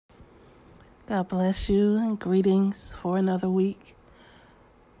God bless you and greetings for another week.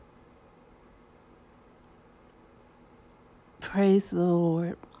 Praise the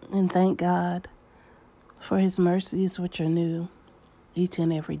Lord and thank God for his mercies which are new each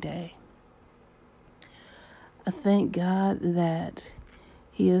and every day. I thank God that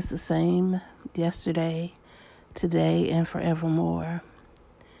he is the same yesterday, today, and forevermore,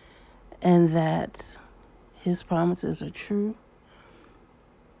 and that his promises are true,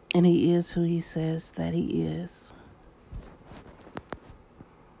 and he is who he says that he is.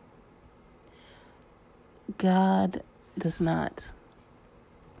 God does not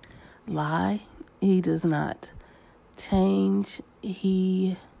lie. He does not change.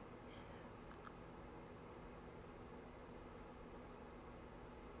 He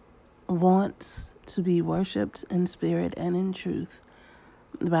wants to be worshiped in spirit and in truth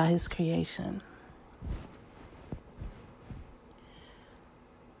by his creation.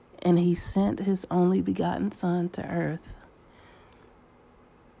 And he sent his only begotten Son to earth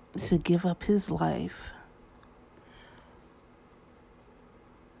to give up his life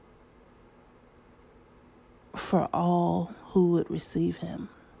for all who would receive him.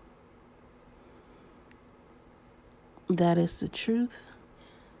 That is the truth,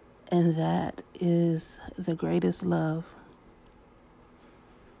 and that is the greatest love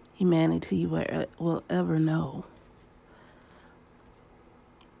humanity will ever know.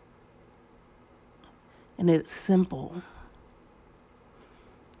 And it's simple.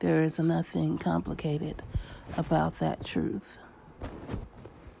 There is nothing complicated about that truth.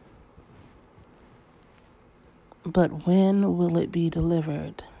 But when will it be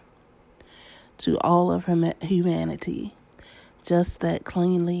delivered to all of humanity, just that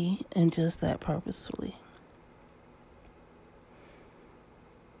cleanly and just that purposefully?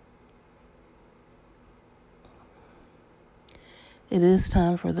 It is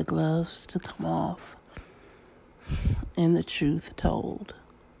time for the gloves to come off and the truth told.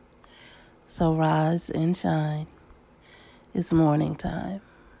 So rise and shine. It's morning time.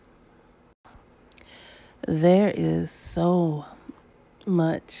 There is so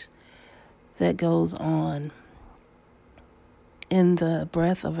much that goes on in the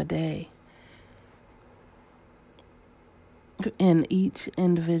breath of a day in each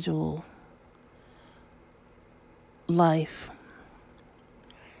individual life.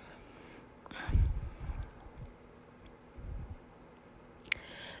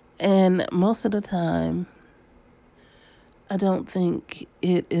 And most of the time, I don't think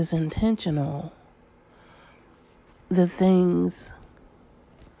it is intentional. The things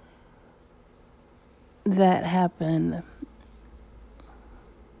that happen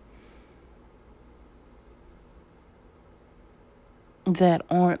that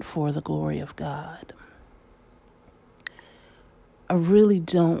aren't for the glory of God, I really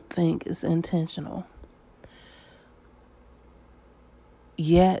don't think it's intentional.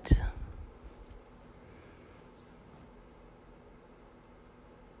 Yet,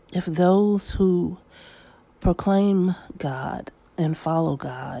 if those who proclaim God and follow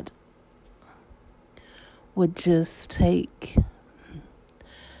God would just take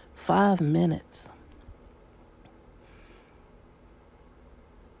 5 minutes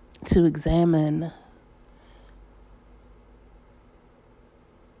to examine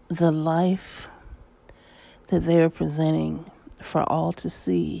the life that they are presenting for all to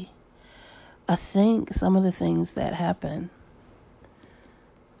see, I think some of the things that happen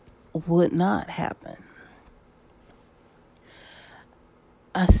would not happen.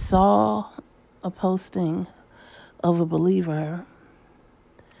 I saw a posting of a believer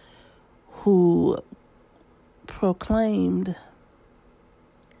who proclaimed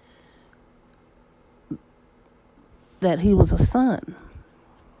that he was a son.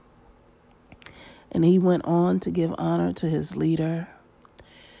 And he went on to give honor to his leader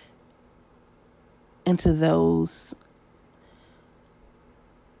and to those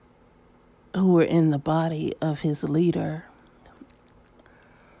who were in the body of his leader,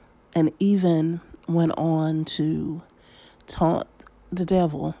 and even went on to taunt the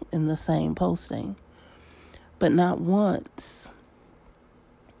devil in the same posting. But not once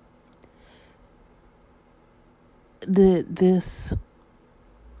did this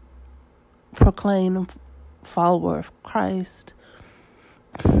proclaimed follower of Christ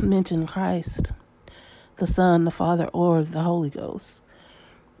mention Christ, the Son, the Father, or the Holy Ghost.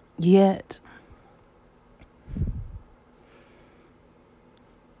 Yet,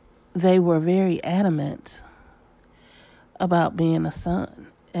 they were very adamant about being a son.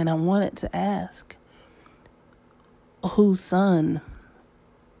 And I wanted to ask, whose son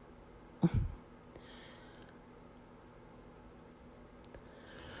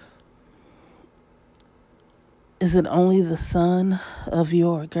Is it only the son of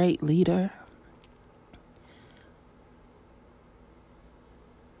your great leader?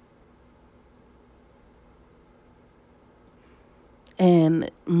 And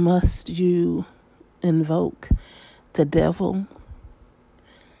must you invoke the devil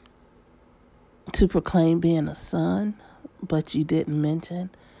to proclaim being a son, but you didn't mention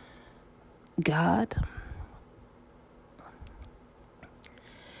God?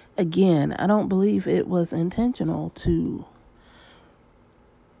 Again, I don't believe it was intentional to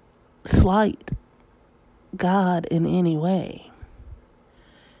slight God in any way.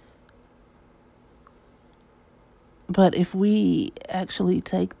 But if we actually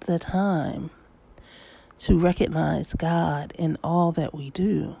take the time to recognize God in all that we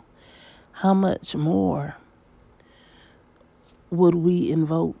do, how much more would we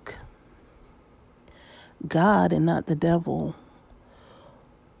invoke God and not the devil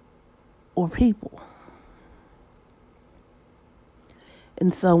or people?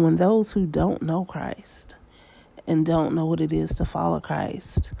 And so when those who don't know Christ and don't know what it is to follow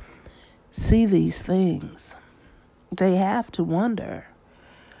Christ see these things, they have to wonder,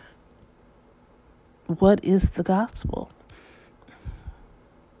 what is the gospel?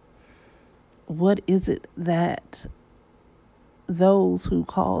 What is it that those who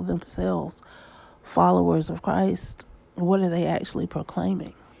call themselves followers of Christ, what are they actually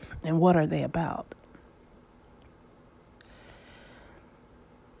proclaiming? And what are they about?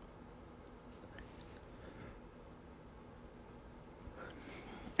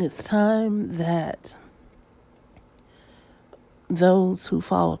 It's time that those who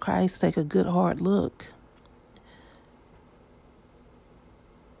follow Christ take a good hard look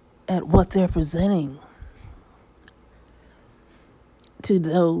at what they're presenting to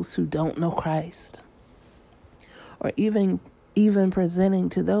those who don't know Christ, or even presenting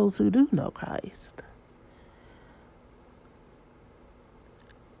to those who do know Christ.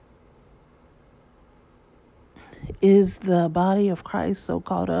 Is the body of Christ so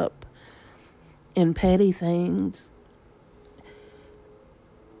caught up in petty things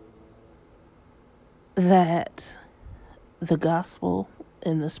that the gospel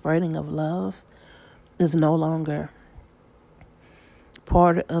and the spreading of love is no longer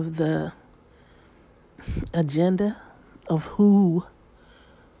part of the agenda of who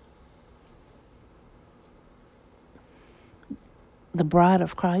the bride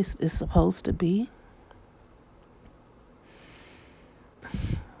of Christ is supposed to be?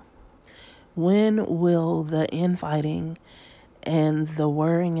 When will the infighting and the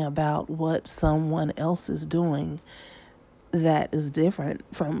worrying about what someone else is doing that is different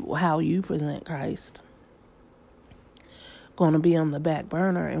from how you present Christ going to be on the back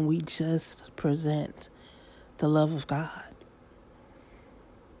burner, and we just present the love of God?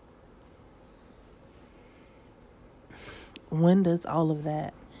 When does all of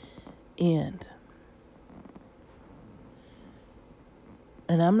that end?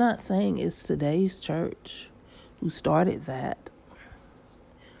 And I'm not saying it's today's church who started that,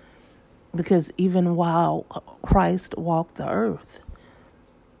 because even while Christ walked the earth,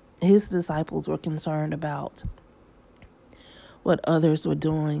 his disciples were concerned about what others were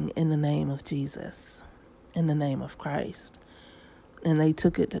doing in the name of Jesus, in the name of Christ. And they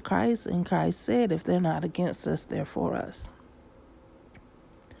took it to Christ, and Christ said, if they're not against us, they're for us.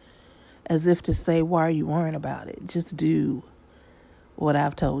 As if to say, why are you worrying about it? Just do what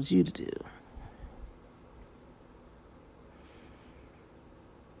I've told you to do.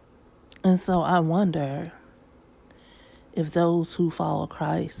 And so I wonder if those who follow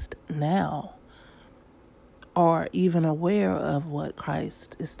Christ now are even aware of what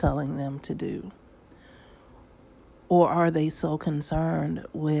Christ is telling them to do. Or are they so concerned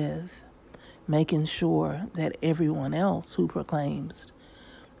with making sure that everyone else who proclaims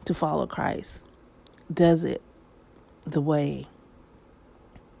to follow Christ does it the way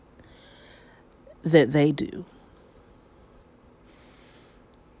that they do?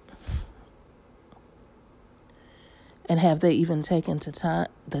 And have they even taken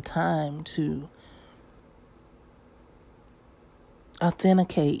the time to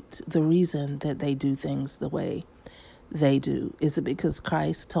authenticate the reason that they do things the way they do? Is it because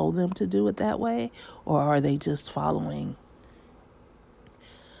Christ told them to do it that way? Or are they just following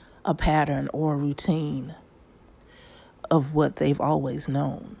a pattern or a routine of what they've always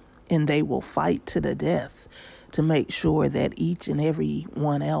known? And they will fight to the death to make sure that each and every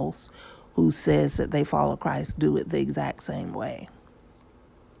one else who says that they follow Christ do it the exact same way.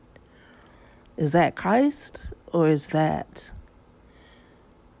 Is that Christ, or is that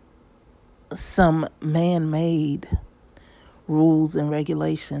some man-made rules and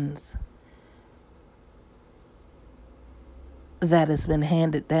regulations that has been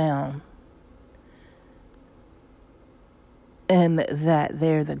handed down, and that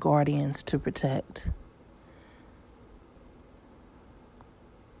they're the guardians to protect.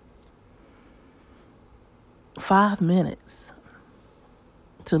 Five minutes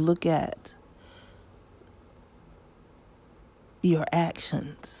to look at your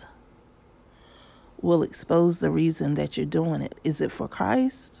actions will expose the reason that you're doing it. Is it for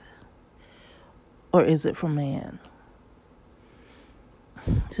Christ or is it for man?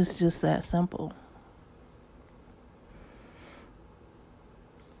 It's just that simple.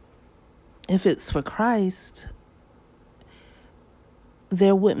 If it's for Christ,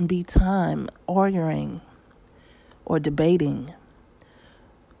 there wouldn't be time arguing or debating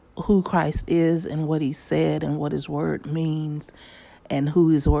who Christ is and what he said and what his word means and who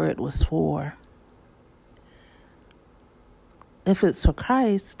his word was for. If it's for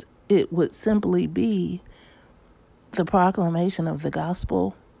Christ, it would simply be the proclamation of the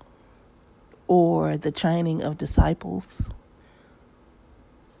gospel or the training of disciples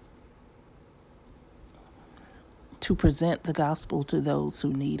to present the gospel to those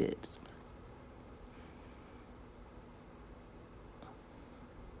who need it.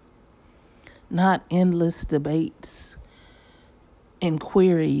 Not endless debates and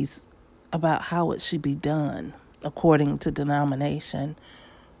queries about how it should be done according to denomination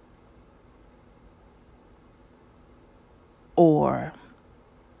or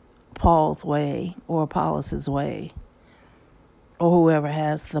Paul's way or Apollos' way or whoever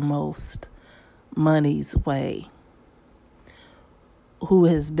has the most money's way, who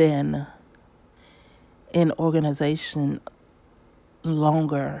has been in organization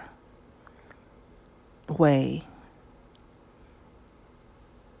longer way,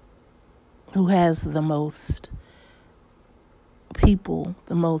 who has the most people,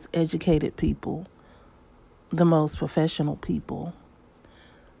 the most educated people, the most professional people,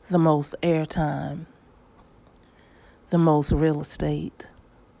 the most airtime, the most real estate,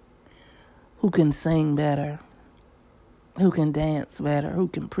 who can sing better, who can dance better, who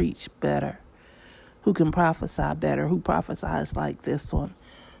can preach better, who can prophesy better, who prophesies like this one,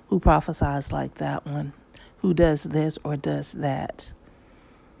 who prophesies like that one, who does this or does that,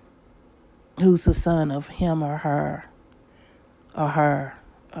 who's the son of him or her, or her,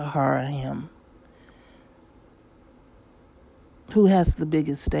 or her or him, who has the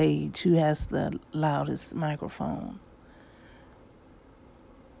biggest stage, who has the loudest microphone.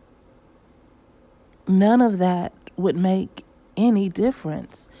 None of that would make any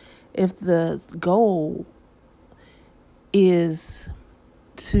difference if the goal is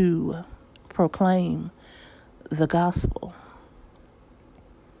to proclaim the gospel.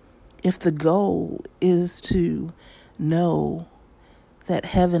 If the goal is to know that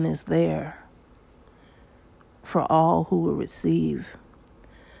heaven is there for all who will receive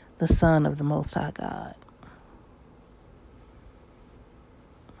the Son of the Most High God.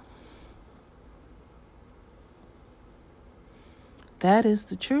 That is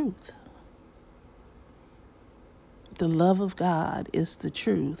the truth. The love of God is the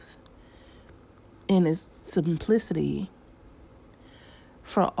truth in its simplicity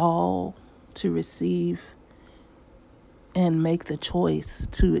for all to receive and make the choice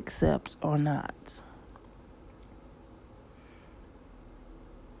to accept or not.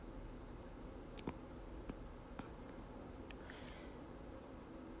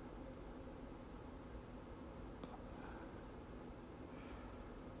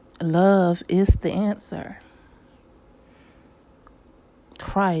 Love is the answer.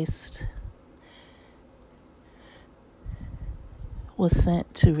 Christ was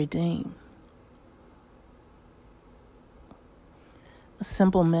sent to redeem. A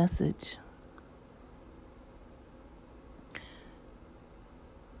simple message.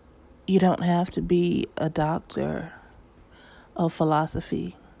 You don't have to be a doctor of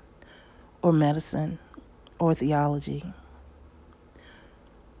philosophy or medicine or theology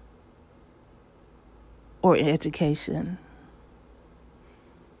or education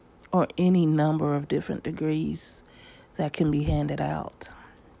or any number of different degrees that can be handed out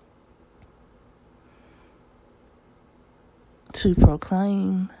to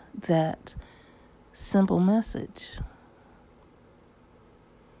proclaim that simple message.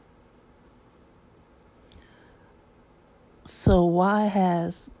 So why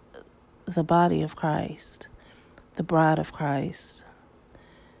has the body of Christ, the bride of Christ,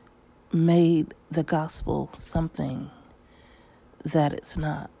 made the gospel something that it's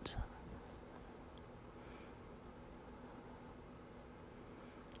not?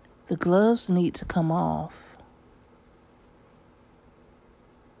 The gloves need to come off.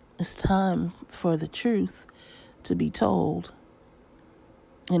 It's time for the truth to be told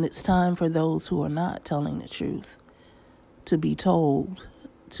And it's time for those who are not telling the truth to be told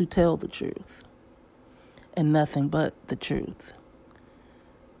to tell the truth and nothing but the truth.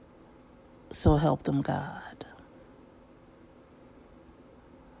 So help them, God.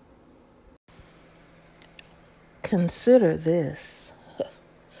 Consider this.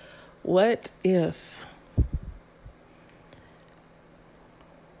 What if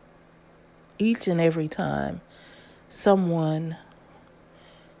each and every time someone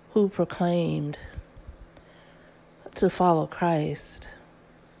who proclaimed to follow Christ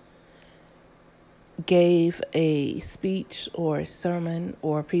gave a speech or a sermon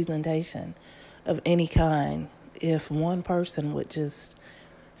or a presentation of any kind, if one person would just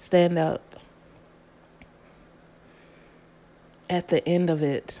stand up at the end of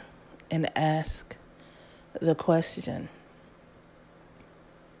it and ask the question,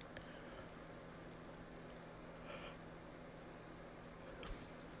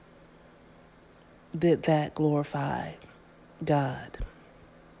 did that glorify God?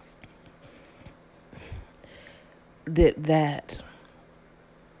 Did that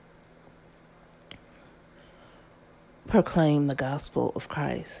proclaim the gospel of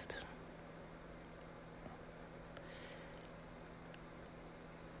Christ?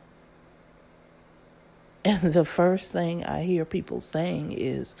 And the first thing I hear people saying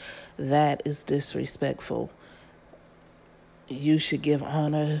is, that is disrespectful. You should give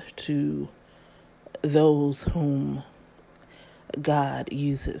honor to those whom God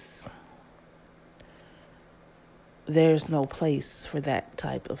uses. There's no place for that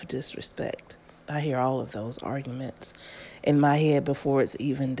type of disrespect. I hear all of those arguments in my head before it's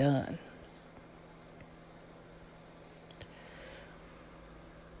even done.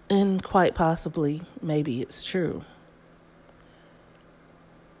 And quite possibly, maybe it's true.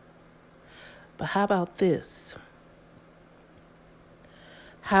 But how about this?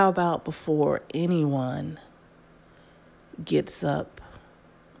 How about before anyone gets up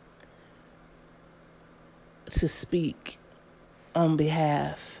to speak on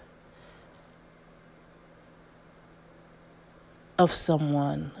behalf of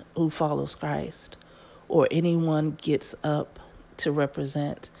someone who follows Christ, or anyone gets up to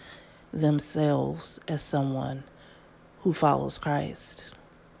represent themselves as someone who follows Christ?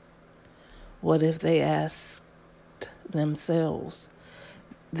 What if they asked themselves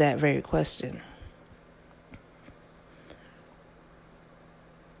that very question?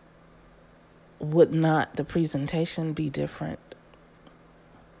 Would not the presentation be different?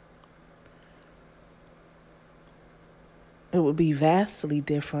 It would be vastly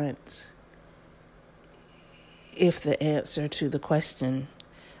different if the answer to the question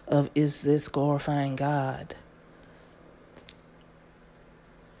of, is this glorifying God,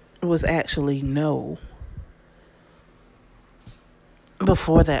 was actually no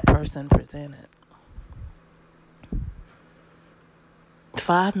before that person presented.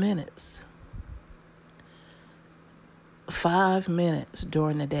 5 minutes. 5 minutes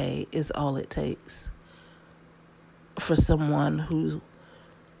during the day is all it takes for someone who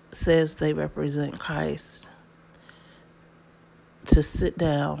says they represent Christ to sit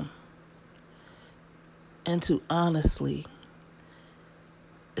down and to honestly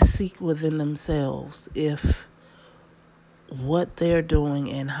seek within themselves if what they're doing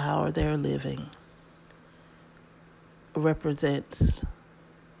and how they're living represents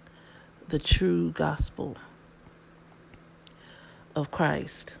the true gospel of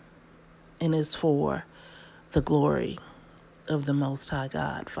Christ and is for the glory of the Most High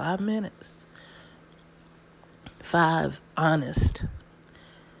God. 5 minutes. 5 honest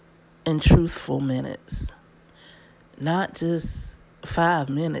and truthful minutes. Not just 5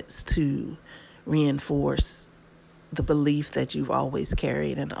 minutes to reinforce the belief that you've always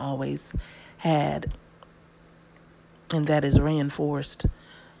carried and always had, and that is reinforced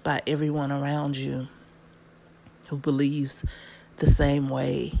by everyone around you who believes the same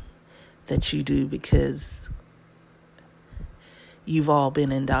way that you do, because you've all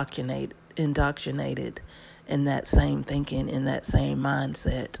been indoctrinated in that same thinking, in that same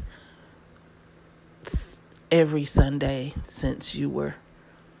mindset every Sunday since you were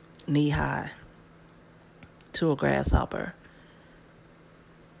knee-high to a grasshopper.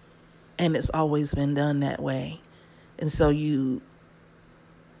 And it's always been done that way. And so you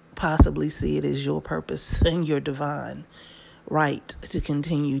possibly see it as your purpose and your divine right to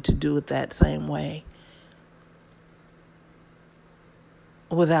continue to do it that same way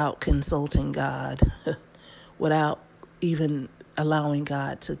without consulting God, without even allowing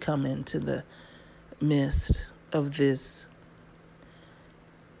God to come into the midst of this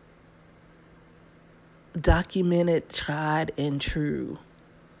documented, tried and true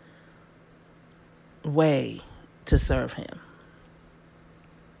way to serve him.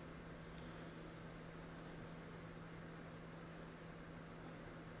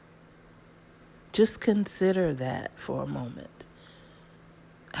 Just consider that for a moment.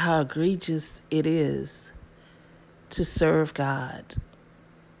 How egregious it is to serve God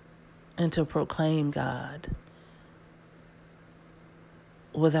and to proclaim God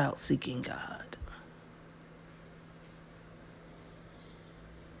without seeking God.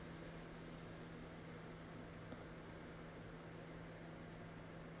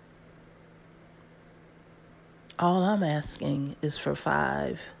 All I'm asking is for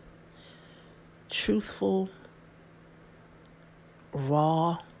 5 truthful,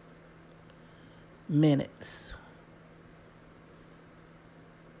 raw minutes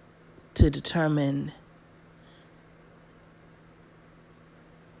to determine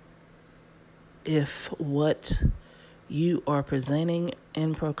if what you are presenting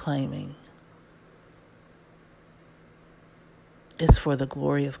and proclaiming is for the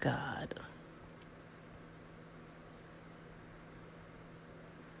glory of God.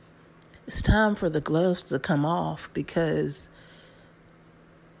 It's time for the gloves to come off, because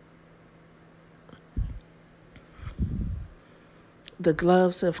the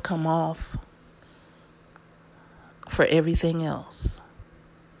gloves have come off for everything else.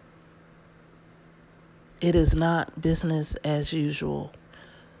 It is not business as usual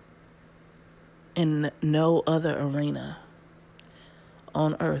in no other arena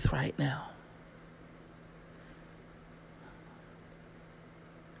on earth right now.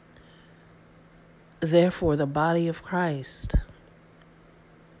 Therefore, the body of Christ,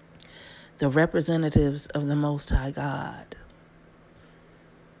 the representatives of the Most High God,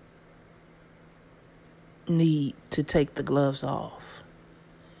 need to take the gloves off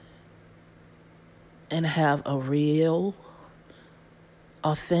and have a real,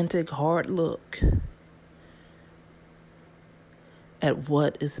 authentic, hard look at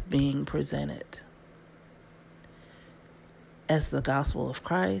what is being presented as the gospel of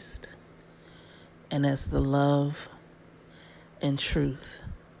Christ and as the love and truth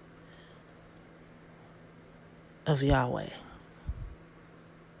of Yahweh.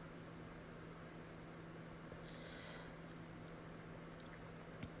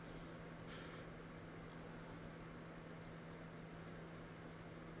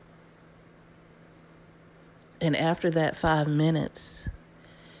 And after that 5 minutes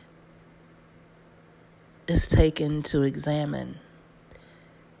is taken to examine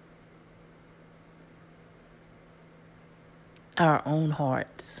our own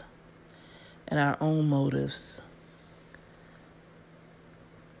hearts and our own motives,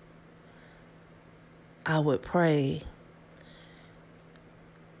 I would pray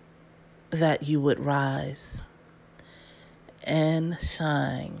that you would rise and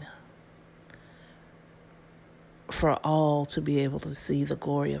shine for all to be able to see the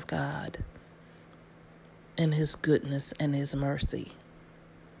glory of God and his goodness and his mercy.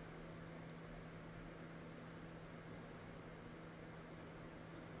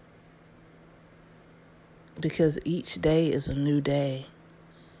 Because each day is a new day.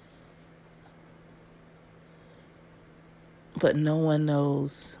 But no one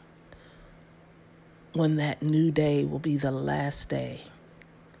knows when that new day will be the last day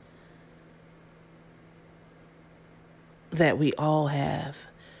that we all have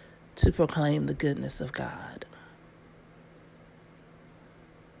to proclaim the goodness of God.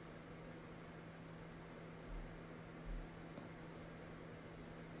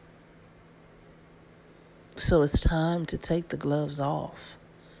 So it's time to take the gloves off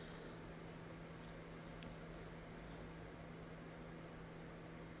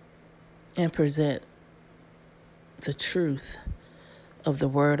and present the truth of the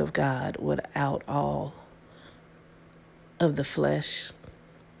Word of God without all of the flesh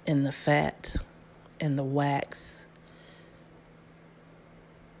and the fat and the wax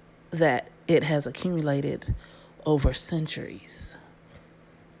that it has accumulated over centuries.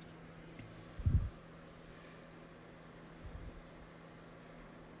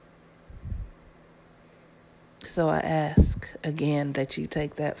 So I ask again that you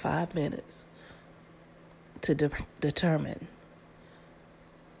take that 5 minutes to determine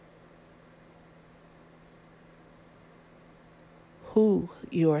who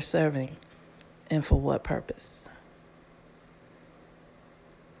you are serving and for what purpose.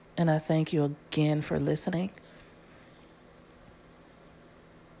 And I thank you again for listening.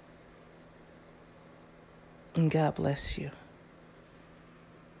 And God bless you.